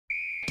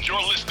You're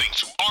listening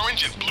to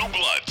Orange and Blue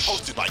Bloods,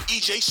 hosted by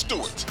EJ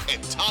Stewart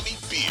and Tommy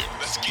Beer.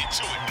 Let's get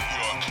to it, New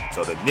York.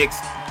 So the Knicks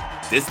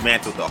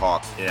dismantled the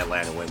Hawks in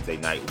Atlanta Wednesday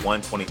night,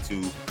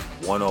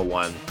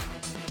 122-101.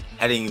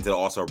 Heading into the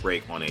All-Star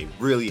break on a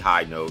really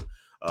high note.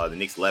 The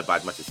Knicks led by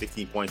as much as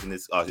 16 points in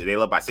this. They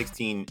led by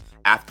 16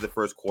 after the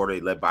first quarter.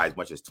 They led by as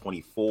much as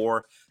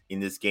 24 in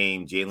this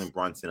game. Jalen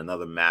Brunson,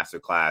 another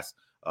masterclass.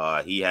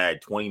 He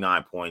had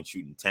 29 points,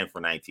 shooting 10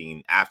 for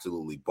 19,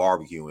 absolutely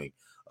barbecuing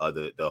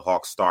the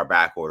Hawks star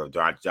backcourt of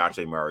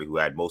DeJounte Murray, who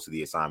had most of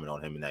the assignment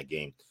on him in that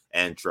game,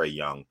 and Trae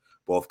Young.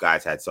 Both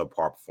guys had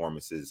subpar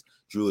performances.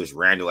 Julius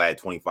Randle had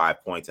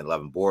 25 points and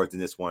 11 boards in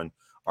this one.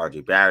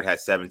 RJ Barrett had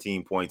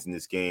 17 points in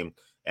this game.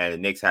 And the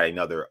Knicks had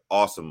another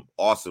awesome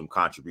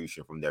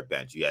contribution from their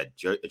bench. You had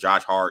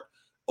Josh Hart,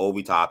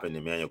 Obi Toppin, and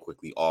Emmanuel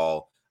Quickley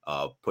all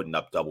putting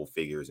up double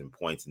figures in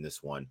points in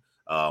this one.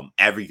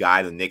 Every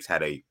guy, the Knicks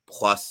had a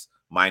plus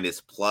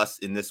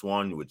in this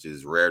one, which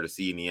is rare to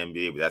see in the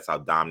NBA, but that's how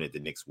dominant the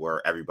Knicks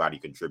were. Everybody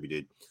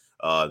contributed.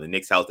 The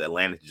Knicks held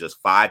Atlanta to just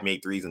 5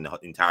 made threes in the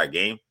entire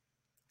game,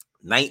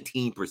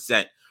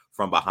 19%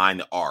 from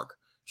behind the arc,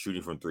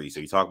 shooting from three. So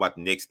you talk about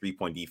the Knicks'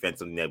 three-point defense,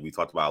 something that we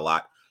talked about a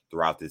lot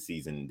throughout this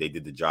season. They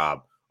did the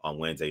job on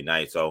Wednesday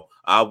night. So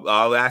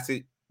I'll ask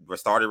it, we're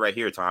started right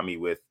here, Tommy,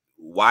 with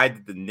why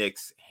did the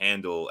Knicks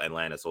handle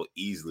Atlanta so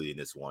easily in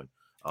this one?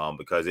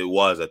 Because it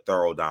was a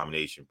thorough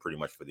domination pretty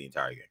much for the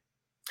entire game.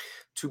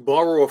 To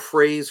borrow a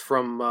phrase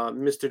from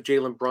Mr.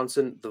 Jalen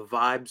Brunson, the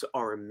vibes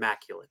are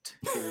immaculate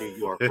in New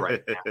York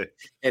right now.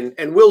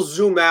 And we'll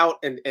zoom out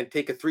and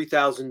take a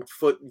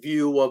 3,000-foot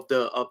view of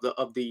the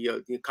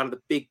kind of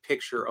the big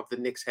picture of the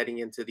Knicks heading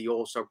into the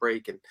All-Star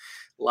break, and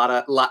a lot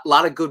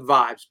of good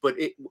vibes. But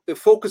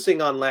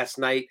focusing on last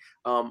night,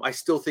 I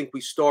still think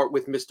we start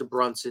with Mr.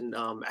 Brunson,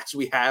 as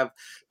we have,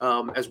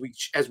 as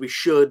we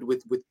should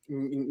with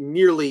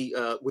nearly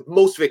with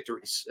most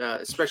victories,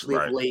 especially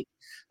of late.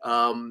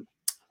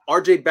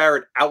 RJ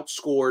Barrett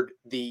outscored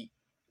the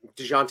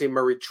DeJounte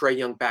Murray, Trae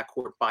Young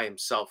backcourt by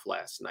himself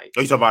last night.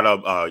 Oh, you talking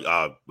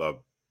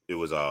about it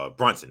was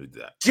Brunson who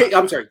did that.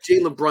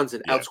 Jalen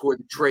Brunson outscored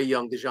the Trae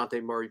Young,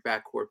 DeJounte Murray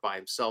backcourt by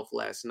himself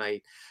last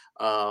night.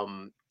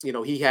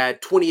 He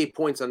had 28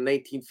 points on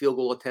 19 field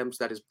goal attempts.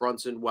 That is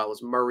Brunson, while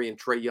as Murray and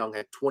Trae Young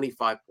had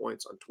 25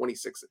 points on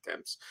 26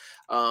 attempts.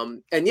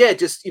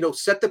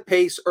 Set the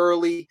pace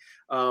early.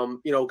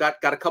 Got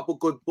a couple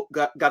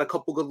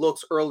good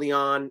looks early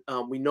on.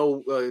 We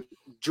know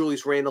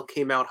Julius Randle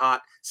came out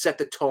hot, set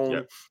the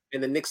tone,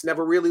 and the Knicks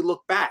never really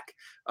looked back.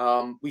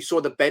 We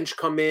saw the bench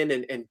come in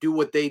and do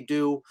what they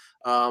do.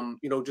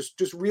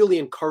 Just really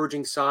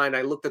encouraging sign.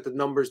 I looked at the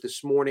numbers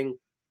this morning.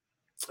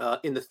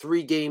 In the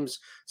 3 games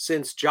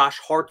since Josh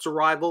Hart's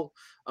arrival,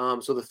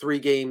 so the 3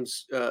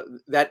 games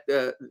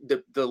the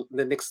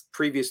Knicks'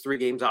 previous 3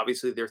 games,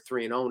 obviously they're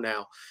 3-0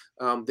 now.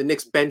 The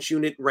Knicks bench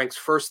unit ranks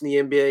first in the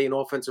NBA in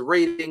offensive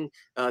rating.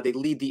 They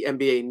lead the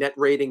NBA net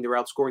rating. They're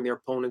outscoring their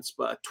opponents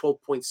by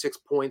 12.6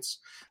 points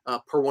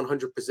per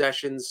 100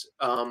 possessions.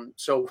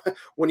 So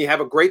when you have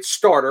a great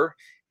starter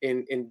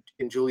in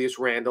Julius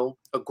Randle,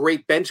 a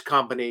great bench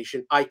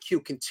combination,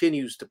 IQ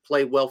continues to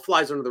play well,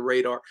 flies under the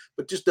radar,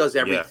 but just does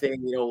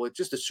everything.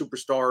 Just a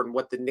superstar and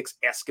what the Knicks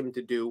ask him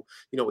to do,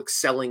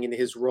 excelling in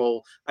his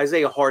role.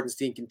 Isaiah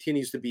Hartenstein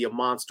continues to be a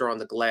monster on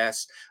the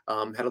glass,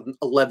 had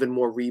 11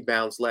 more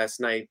rebounds last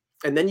night.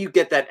 And then you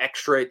get that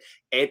extra.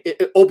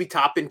 Obi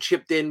Toppin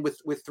chipped in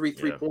with 3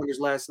 3-pointers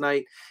last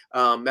night.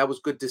 That was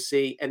good to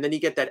see. And then you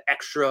get that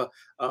extra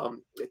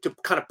to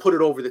kind of put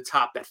it over the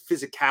top, that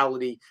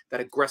physicality,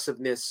 that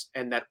aggressiveness,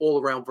 and that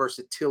all-around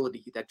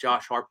versatility that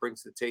Josh Hart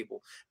brings to the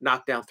table.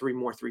 Knocked down 3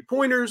 more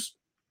 3-pointers,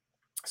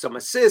 some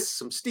assists,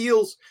 some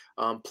steals,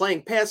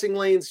 playing passing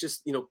lanes,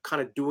 just,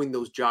 kind of doing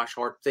those Josh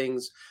Hart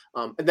things.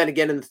 And then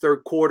again in the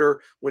third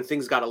quarter, when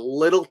things got a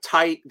little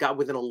tight, got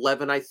within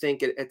 11, I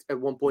think, at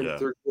one point in the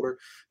third quarter,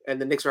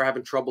 and the Knicks are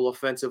having trouble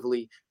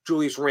offensively.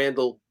 Julius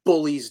Randle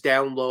bullies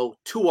down low,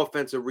 2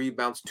 offensive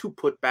rebounds, 2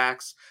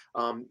 putbacks.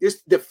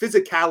 The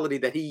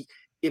physicality that he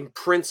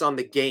imprints on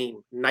the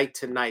game night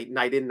to night,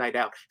 night in, night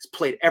out. He's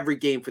played every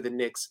game for the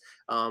Knicks.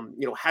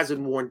 Hasn't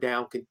worn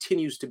down,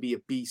 continues to be a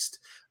beast.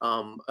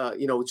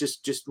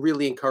 Just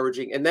really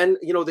encouraging. And then,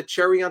 the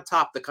cherry on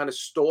top, the kind of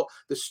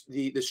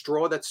the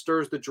straw that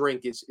stirs the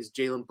drink is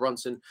Jalen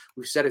Brunson.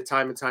 We've said it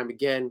time and time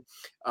again.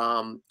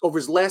 Over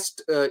his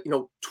last,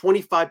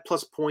 25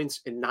 plus points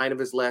in 9 of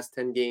his last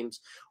 10 games.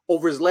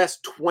 Over his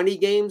last 20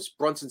 games,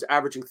 Brunson's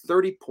averaging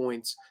 30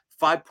 points,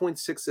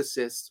 5.6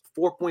 assists,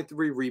 4.3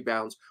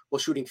 rebounds, while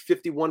shooting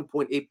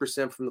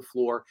 51.8% from the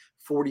floor,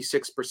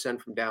 46%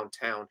 from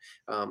downtown.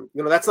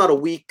 That's not a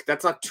week.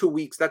 That's not 2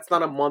 weeks. That's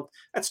not a month.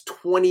 That's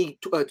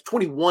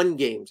 21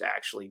 games,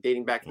 actually,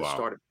 dating back to the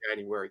start of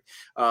January.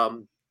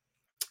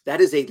 That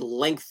is a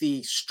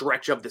lengthy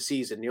stretch of the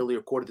season, nearly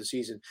a quarter of the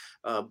season.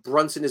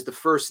 Brunson is the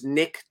first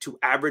Knick to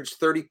average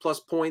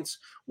 30-plus points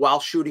while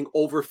shooting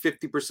over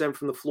 50%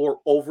 from the floor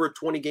over a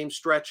 20-game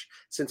stretch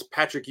since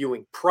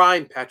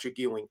prime Patrick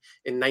Ewing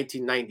in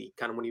 1990,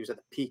 kind of when he was at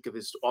the peak of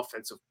his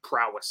offensive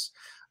prowess.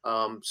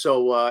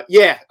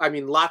 Yeah, I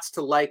mean, lots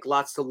to like,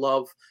 lots to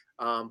love.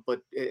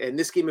 But in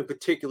this game in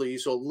particular, you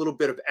saw a little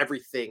bit of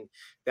everything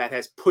that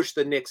has pushed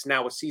the Knicks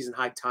now a season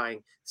high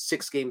tying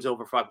 6 games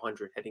over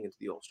 500 heading into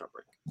the All-Star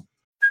break.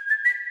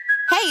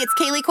 Hey, it's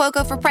Kaylee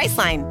Cuoco for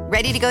Priceline.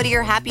 Ready to go to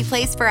your happy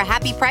place for a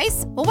happy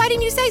price? Well, why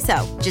didn't you say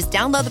so? Just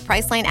download the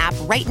Priceline app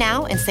right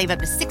now and save up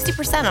to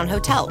 60% on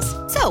hotels.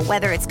 So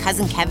whether it's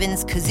Cousin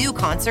Kevin's Kazoo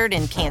Concert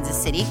in Kansas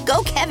City,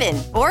 go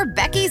Kevin, or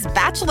Becky's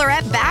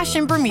Bachelorette Bash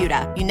in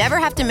Bermuda, you never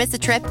have to miss a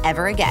trip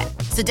ever again.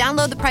 So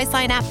download the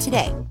Priceline app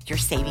today. Your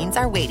savings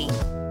are waiting.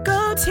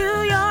 Go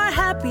to your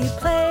happy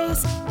place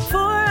for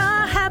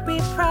a happy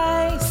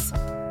price.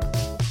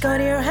 Go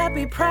to your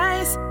happy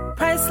price,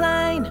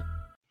 Priceline.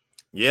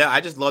 Yeah,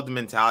 I just love the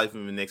mentality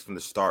from the Knicks from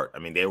the start. I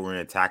mean, they were in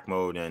attack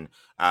mode, and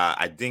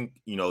I think,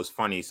 it's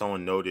funny.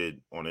 Someone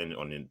noted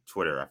on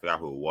Twitter, I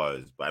forgot who it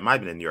was, but it might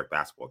have been a New York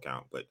basketball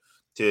account. But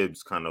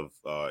Tibbs kind of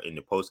in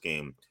the post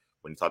game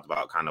when he talked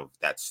about kind of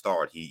that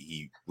start,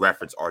 he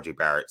referenced RJ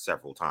Barrett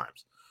several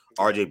times.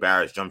 RJ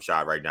Barrett's jump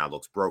shot right now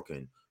looks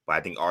broken, but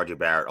I think RJ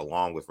Barrett,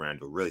 along with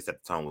Randall, really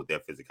set the tone with their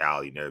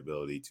physicality and their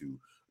ability to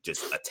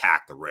just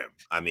attack the rim.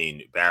 I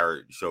mean,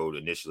 Barrett showed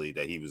initially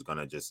that he was going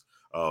to just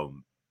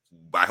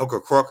by hook or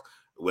crook,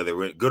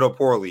 whether good or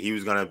poorly, he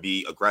was going to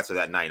be aggressive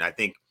that night. And I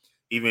think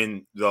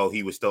even though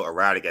he was still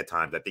erratic at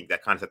times, I think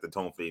that kind of set the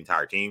tone for the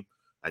entire team.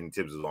 I think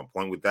Tibbs was on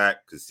point with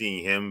that because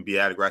seeing him be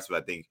that aggressive,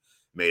 I think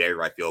made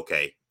everybody feel,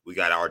 okay, we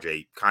got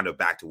RJ kind of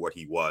back to what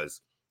he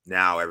was.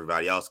 Now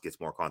everybody else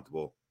gets more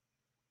comfortable.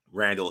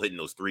 Randall hitting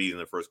those threes in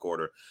the first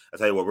quarter. I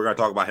tell you what, we're going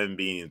to talk about him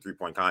being in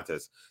 3-point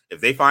contest.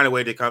 If they find a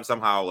way to come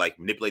somehow like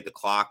manipulate the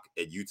clock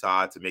at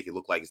Utah to make it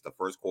look like it's the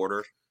first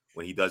quarter,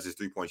 when he does his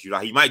 3-point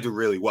shootout, he might do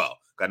really well.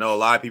 I know a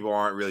lot of people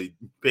aren't really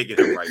picking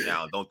him right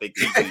now and don't think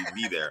he's going to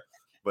be there.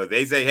 But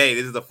they say, hey,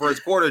 this is the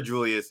first quarter,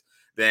 Julius,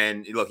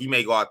 then look, he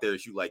may go out there and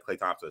shoot like Klay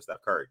Thompson or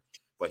Steph Curry.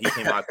 But he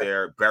came out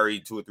there,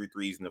 buried 2 or 3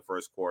 threes in the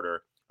first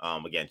quarter.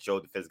 Again,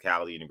 showed the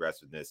physicality and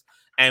aggressiveness.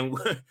 And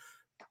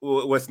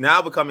what's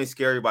now becoming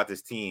scary about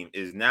this team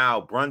is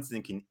now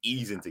Brunson can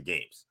ease into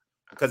games.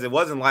 Because it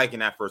wasn't like in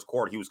that first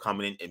quarter, he was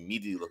coming in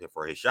immediately looking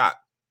for his shot.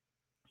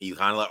 He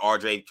kind of let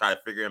RJ try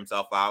to figure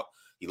himself out.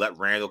 He let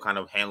Randall kind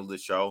of handle the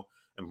show.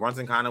 And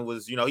Brunson kind of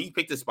was, he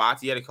picked his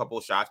spots. He had a couple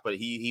of shots, but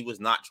he was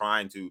not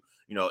trying to,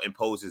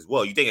 impose his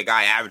will. You think a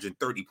guy averaging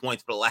 30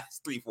 points for the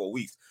last 3-4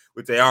 weeks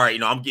would say, all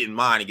right, I'm getting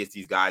mine against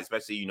these guys,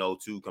 especially,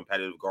 2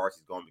 competitive guards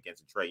he's going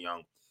against Trae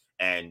Young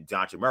and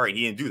DeJounte Murray.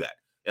 He didn't do that.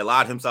 It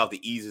allowed himself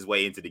to ease his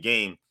way into the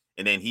game.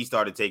 And then he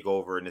started to take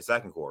over in the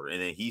second quarter.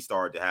 And then he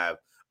started to have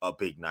a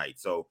big night.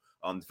 So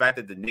the fact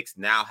that the Knicks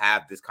now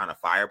have this kind of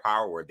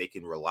firepower where they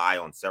can rely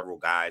on several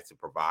guys to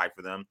provide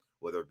for them,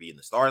 whether it be in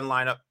the starting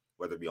lineup,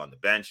 whether it be on the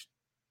bench,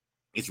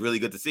 it's really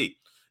good to see.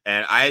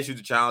 And I issued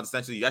the challenge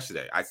essentially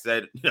yesterday. I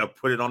said,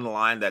 put it on the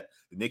line that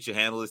the Knicks should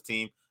handle this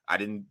team. I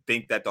didn't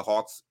think that the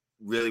Hawks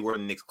really were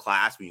in the Knicks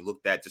class when you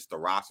looked at just the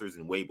rosters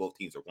and the way both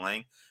teams are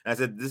playing. And I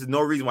said, this is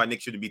no reason why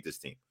Knicks shouldn't beat this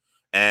team.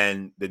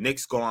 And the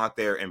Knicks going out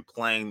there and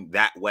playing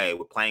that way,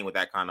 playing with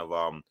that kind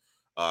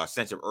of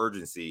sense of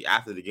urgency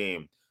after the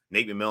game.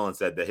 Nate McMillan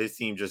said that his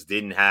team just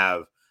didn't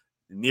have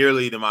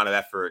nearly the amount of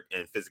effort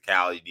and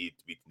physicality needed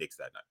to beat the Knicks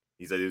that night.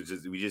 He said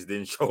we just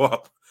didn't show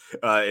up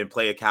and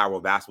play a caliber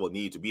basketball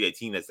need to beat a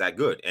team that's that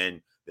good. And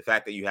the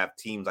fact that you have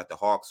teams like the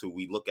Hawks, who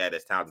we look at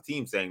as talented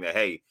teams, saying that,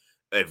 hey,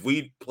 if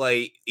we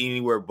play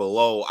anywhere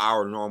below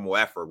our normal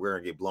effort, we're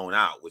going to get blown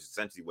out, which is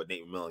essentially what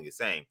Nate McMillan is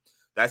saying.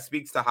 That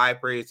speaks to high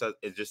praise.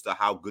 It's just to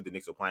how good the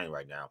Knicks are playing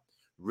right now.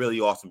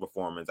 Really awesome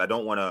performance. I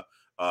don't want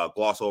to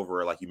gloss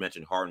over, like you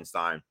mentioned,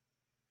 Hartenstein,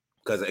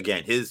 because,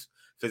 again, his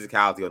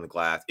physicality on the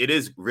glass, it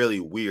is really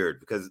weird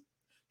because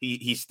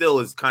he still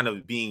is kind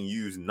of being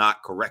used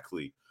not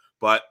correctly,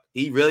 but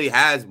he really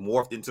has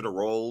morphed into the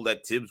role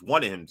that Tibbs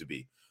wanted him to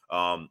be.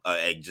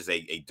 Just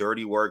a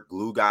dirty work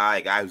glue guy,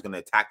 a guy who's going to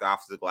attack the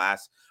offensive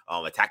glass,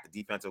 attack the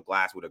defensive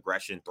glass with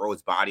aggression, throw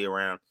his body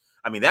around.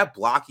 I mean, that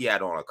block he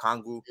had on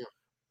Okongwu,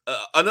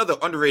 another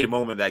underrated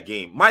moment of that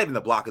game, might have been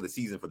the block of the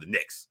season for the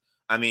Knicks.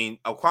 I mean,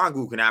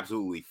 Okongwu can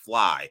absolutely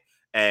fly,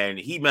 and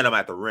he met him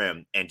at the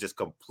rim and just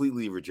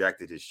completely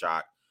rejected his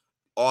shot.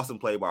 Awesome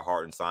play by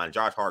Hartenstein.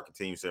 Josh Hart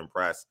continues to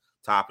impress,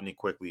 topping it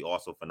quickly,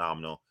 also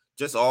phenomenal.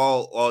 Just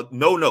all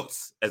no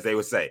notes, as they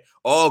would say.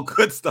 All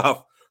good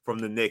stuff from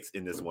the Knicks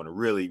in this one. A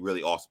really,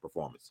 really awesome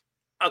performance.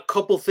 A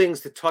couple things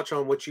to touch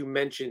on what you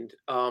mentioned.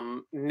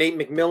 Nate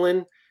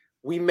McMillan,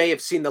 we may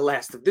have seen the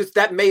last of this.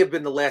 That may have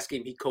been the last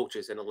game he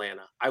coaches in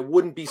Atlanta. I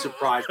wouldn't be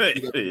surprised if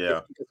he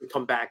doesn't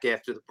come back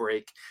after the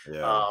break.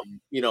 Yeah.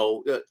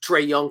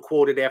 Trae Young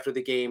quoted after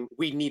the game,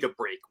 "We need a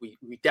break. We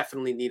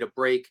definitely need a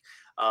break."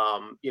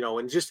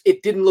 And just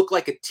it didn't look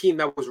like a team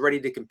that was ready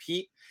to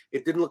compete.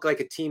 It didn't look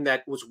like a team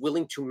that was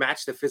willing to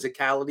match the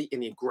physicality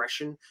and the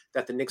aggression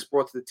that the Knicks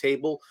brought to the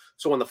table.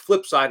 So on the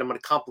flip side, I'm going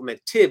to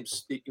compliment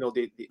Tibbs,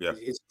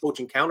 his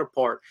coaching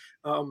counterpart.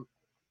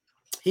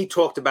 He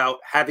talked about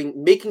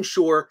making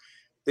sure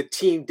the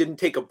team didn't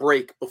take a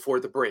break before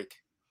the break.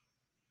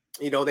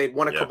 They'd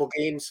won a couple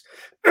games.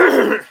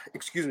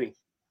 Excuse me.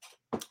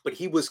 But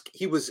he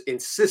was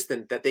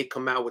insistent that they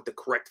come out with the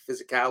correct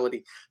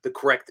physicality, the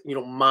correct,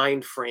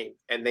 mind frame,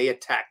 and they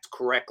attacked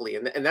correctly.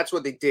 And that's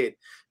what they did.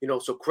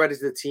 So credit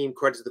to the team,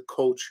 credit to the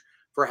coach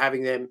for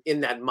having them in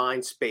that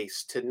mind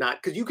space to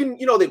not, because you can,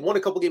 they'd won a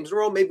couple games in a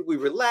row. Maybe we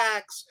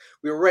relax.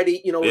 We were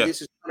ready. Yeah.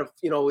 This is kind of,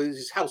 this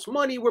is house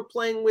money we're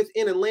playing with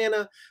in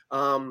Atlanta.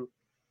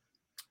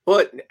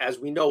 But as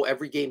we know,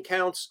 every game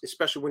counts,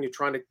 especially when you're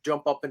trying to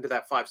jump up into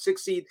that 5-6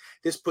 seed.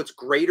 This puts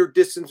greater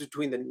distance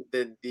between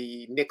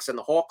the Knicks and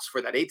the Hawks for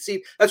that 8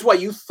 seed. That's why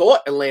you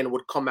thought Atlanta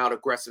would come out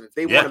aggressive if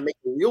they want to make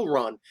a real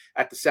run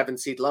at the 7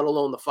 seed, let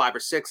alone the 5 or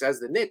 6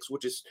 as the Knicks,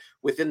 which is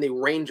within the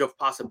range of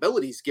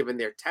possibilities given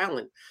their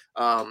talent.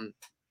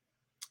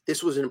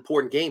 This was an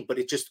important game, but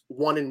it just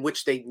one in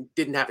which they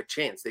didn't have a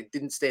chance. They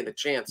didn't stand a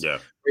chance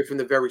right from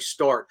the very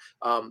start.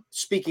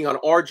 Speaking on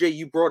RJ,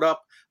 you brought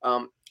up,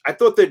 I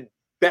thought the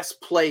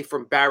best play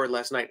from Barrett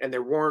last night, and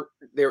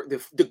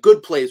the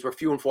good plays were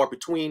few and far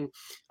between,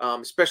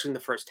 especially in the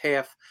first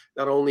half.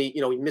 Not only,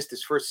 he missed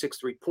his first 6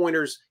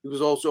 3-pointers, he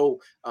was also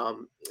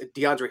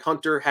DeAndre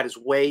Hunter had his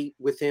way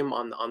with him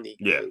on the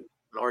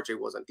when RJ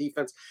was on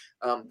defense.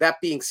 That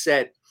being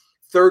said,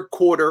 third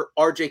quarter,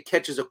 RJ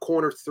catches a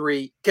corner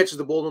 3, catches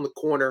the ball in the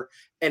corner,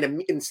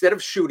 and instead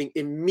of shooting,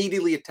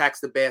 immediately attacks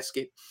the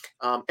basket,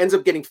 ends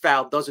up getting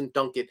fouled, doesn't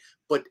dunk it.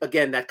 But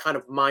again, that kind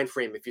of mind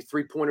frame, if your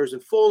 3-pointers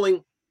and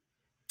falling,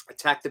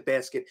 attack the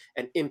basket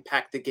and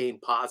impact the game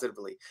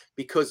positively,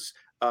 because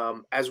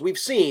as we've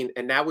seen,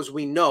 and now as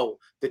we know,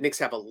 the Knicks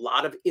have a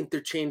lot of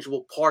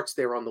interchangeable parts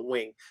there on the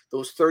wing.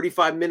 Those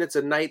 35 minutes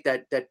a night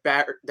that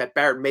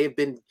Barrett may have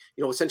been,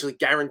 essentially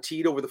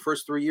guaranteed over the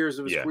first 3 years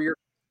of his career.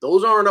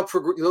 Those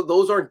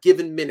aren't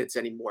given minutes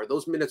anymore.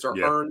 Those minutes are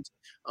earned.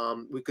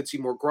 We could see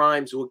more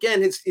Grimes, who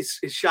again his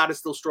shot is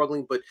still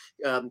struggling, but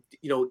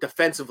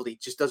defensively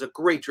just does a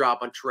great job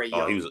on Trae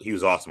Young. He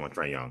was awesome on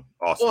Trae Young.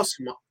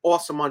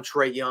 Awesome on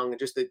Trae Young, and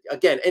just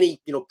again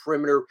any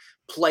perimeter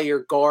player,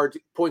 guard,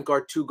 point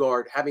guard, 2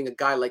 guard, having a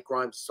guy like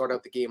Grimes start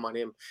out the game on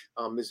him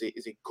is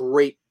a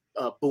great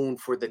boon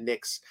for the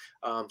Knicks.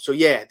 So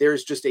yeah,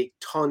 there's just a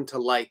ton to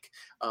like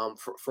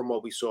from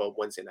what we saw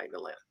Wednesday night in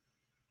Atlanta.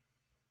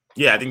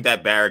 Yeah, I think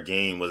that Barrett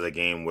game was a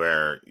game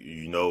where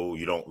you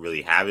don't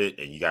really have it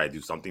and you got to do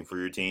something for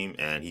your team.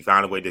 And he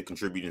found a way to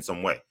contribute in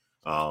some way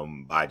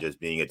by just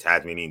being a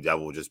Tasmanian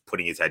devil, just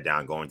putting his head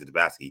down, going to the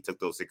basket. He took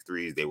those 6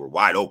 threes. They were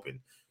wide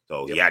open.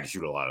 So he had to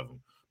shoot a lot of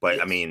them.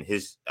 But, I mean,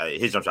 his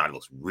jump shot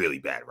looks really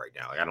bad right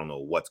now. Like, I don't know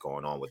what's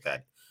going on with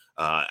that.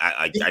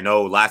 I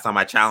know last time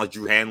I challenged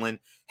Drew Hanlon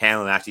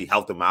actually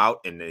helped him out,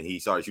 and then he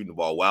started shooting the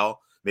ball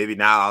well. Maybe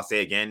now I'll say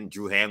again,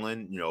 Drew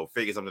Hanlon,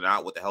 figure something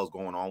out. What the hell's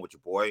going on with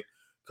your boy?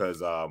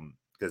 Because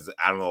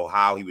I don't know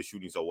how he was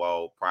shooting so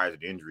well prior to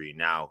the injury.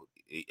 Now,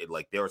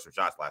 there were some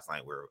shots last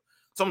night where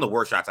some of the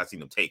worst shots I've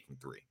seen him take from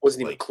 3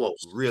 wasn't even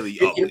close. Really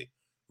ugly.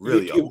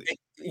 Really ugly.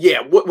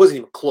 Yeah, wasn't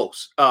even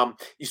close.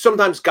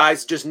 Sometimes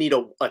guys just need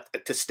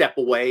to step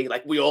away,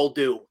 like we all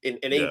do in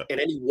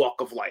any walk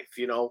of life.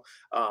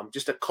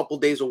 Just a couple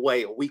days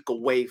away, a week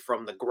away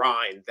from the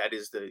grind that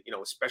is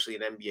especially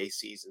an NBA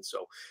season.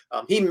 So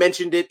he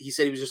mentioned it. He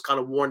said he was just kind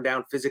of worn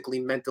down physically,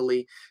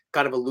 mentally.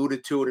 Kind of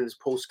alluded to it in his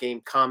post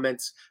game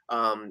comments.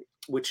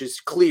 Which is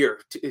clear.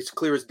 It's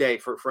clear as day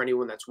for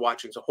anyone that's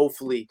watching. So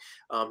hopefully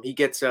he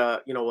gets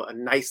a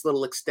nice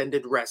little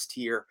extended rest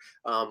here.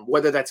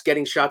 Whether that's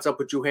getting shots up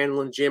with Drew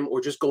Hanlon gym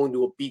or just going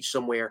to a beach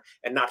somewhere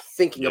and not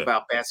thinking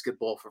about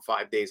basketball for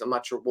 5 days. I'm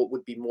not sure what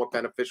would be more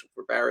beneficial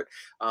for Barrett.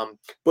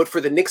 But for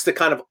the Knicks to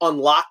kind of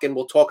unlock, and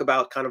we'll talk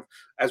about kind of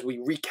as we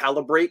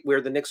recalibrate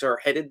where the Knicks are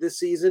headed this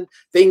season,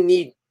 they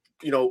need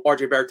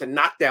RJ Barrett to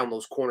knock down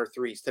those corner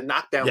threes, to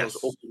knock down those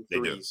open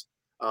threes.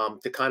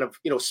 To kind of,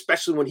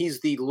 especially when he's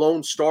the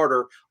lone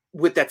starter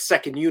with that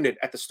second unit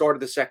at the start of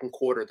the second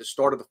quarter, the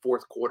start of the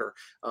fourth quarter,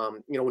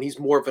 when he's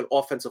more of an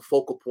offensive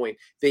focal point,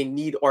 they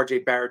need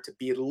RJ Barrett to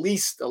be at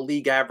least a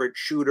league average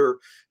shooter,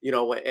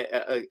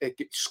 a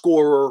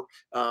scorer,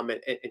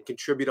 and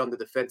contribute on the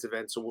defensive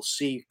end. So we'll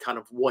see kind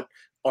of what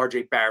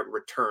RJ Barrett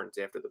returns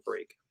after the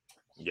break.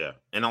 Yeah.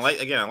 And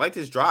I liked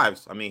his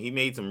drives. I mean, he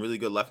made some really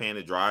good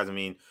left-handed drives. I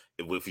mean,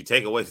 if you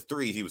take away his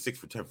threes, he was 6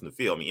 for 10 from the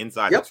field. I mean,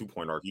 inside the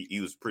 2-point arc,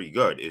 he was pretty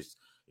good. It's,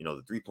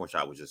 the 3-point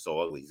shot was just so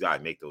ugly. He's got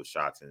to make those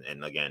shots.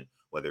 And again,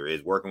 whether it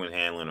is working with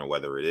Hanlon or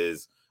whether it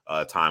is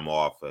time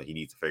off, he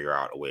needs to figure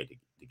out a way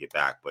to get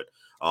back. But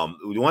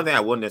the one thing I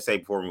wanted to say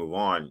before we move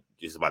on,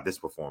 just about this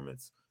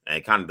performance, and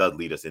it kind of does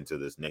lead us into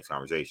this next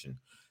conversation.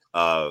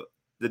 The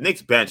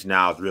Knicks bench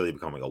now is really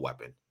becoming a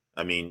weapon.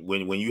 I mean,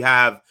 when you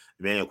have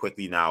Emmanuel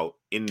Quickley now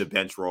in the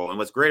bench role, and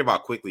what's great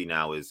about Quickley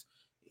now is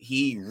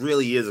he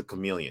really is a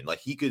chameleon. Like,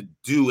 he could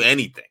do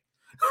anything.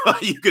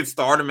 You could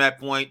start him at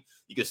point.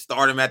 You could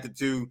start him at the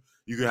 2.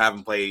 You could have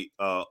him play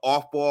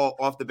off ball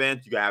off the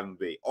bench. You could have him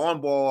play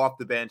on ball off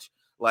the bench.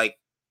 Like,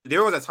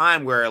 there was a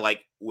time where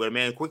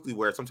Emmanuel Quickley,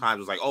 where sometimes it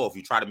was like, oh, if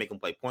you try to make him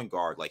play point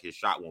guard, like, his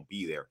shot won't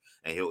be there,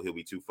 and he'll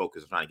be too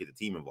focused on trying to get the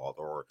team involved,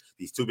 or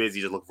he's too busy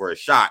just looking for a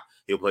shot.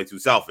 He'll play too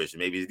selfish, and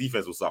maybe his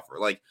defense will suffer.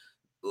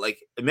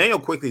 Like Emmanuel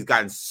Quickley's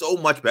gotten so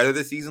much better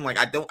this season. Like,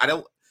 I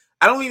don't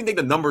I don't even think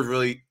the numbers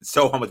really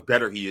show how much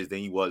better he is than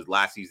he was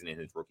last season in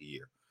his rookie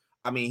year.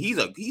 I mean, he's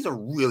a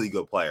really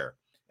good player.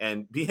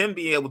 And him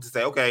being able to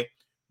say, okay,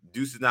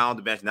 Deuce is now on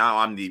the bench. Now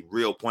I'm the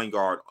real point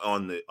guard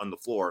on the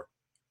floor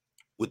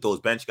with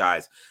those bench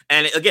guys.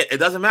 And again, it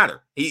doesn't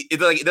matter. It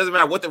doesn't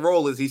matter what the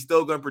role is. He's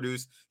still going to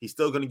produce. He's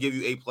still going to give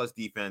you A+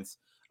 defense.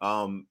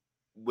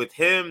 With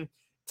him,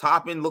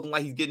 Toppin looking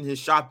like he's getting his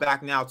shot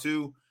back now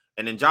too.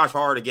 And then Josh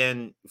Hart,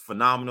 again,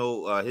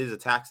 phenomenal. His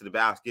attacks to the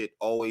basket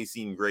always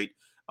seem great.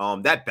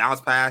 That bounce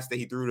pass that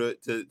he threw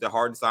to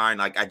Hartenstein,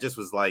 like I just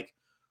was like,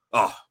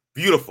 oh,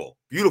 beautiful,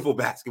 beautiful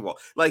basketball.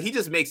 Like he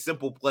just makes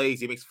simple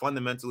plays. He makes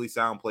fundamentally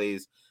sound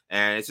plays.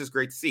 And it's just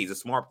great to see. He's a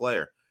smart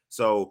player.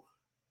 So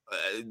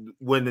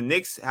when the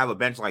Knicks have a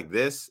bench like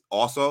this,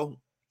 also,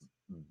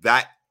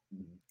 that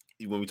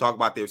when we talk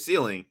about their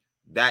ceiling,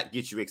 that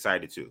gets you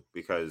excited too.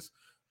 Because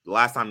the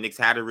last time Knicks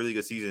had a really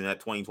good season, that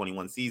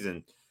 2021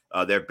 season,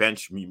 their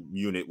bench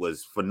unit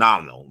was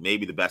phenomenal,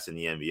 maybe the best in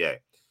the NBA.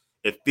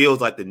 It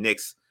feels like the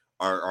Knicks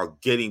are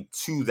getting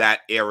to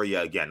that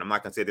area again. I'm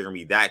not going to say they're going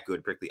to be that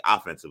good, particularly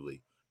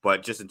offensively,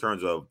 but just in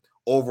terms of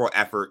overall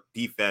effort,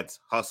 defense,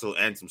 hustle,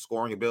 and some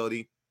scoring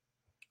ability,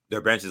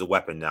 their bench is a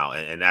weapon now,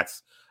 and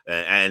that's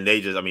and they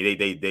just, I mean,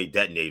 they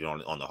detonated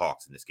on the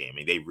Hawks in this game. I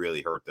mean, they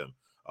really hurt them.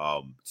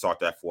 Start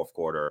that fourth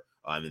quarter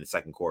and in the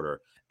second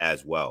quarter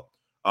as well.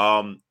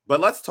 But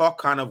let's talk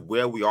kind of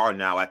where we are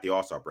now at the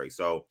All-Star break.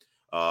 So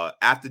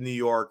after New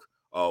York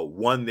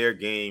won their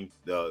game,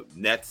 the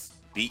Nets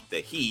beat the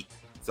Heat.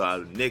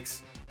 So the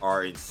Knicks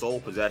are in sole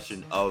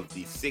possession of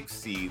the 6th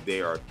seed.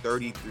 They are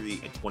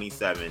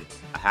 33-27,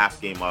 a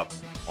half game up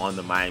on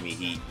the Miami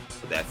Heat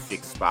for that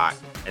 6th spot.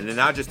 And they're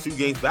now just 2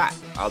 games back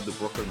of the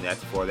Brooklyn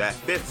Nets for that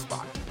 5th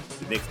spot.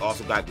 The Knicks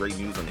also got great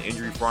news on the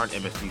injury front.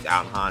 MSG's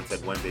Alan Hahn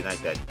said Wednesday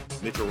night that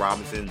Mitchell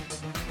Robinson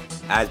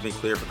has been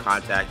cleared for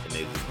contact and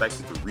is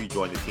expected to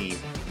rejoin the team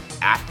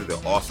after the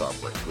All-Star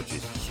break, which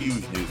is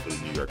huge news for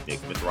the New York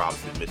Knicks. Mitchell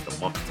Robinson missed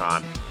a month of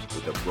time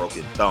with a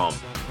broken thumb.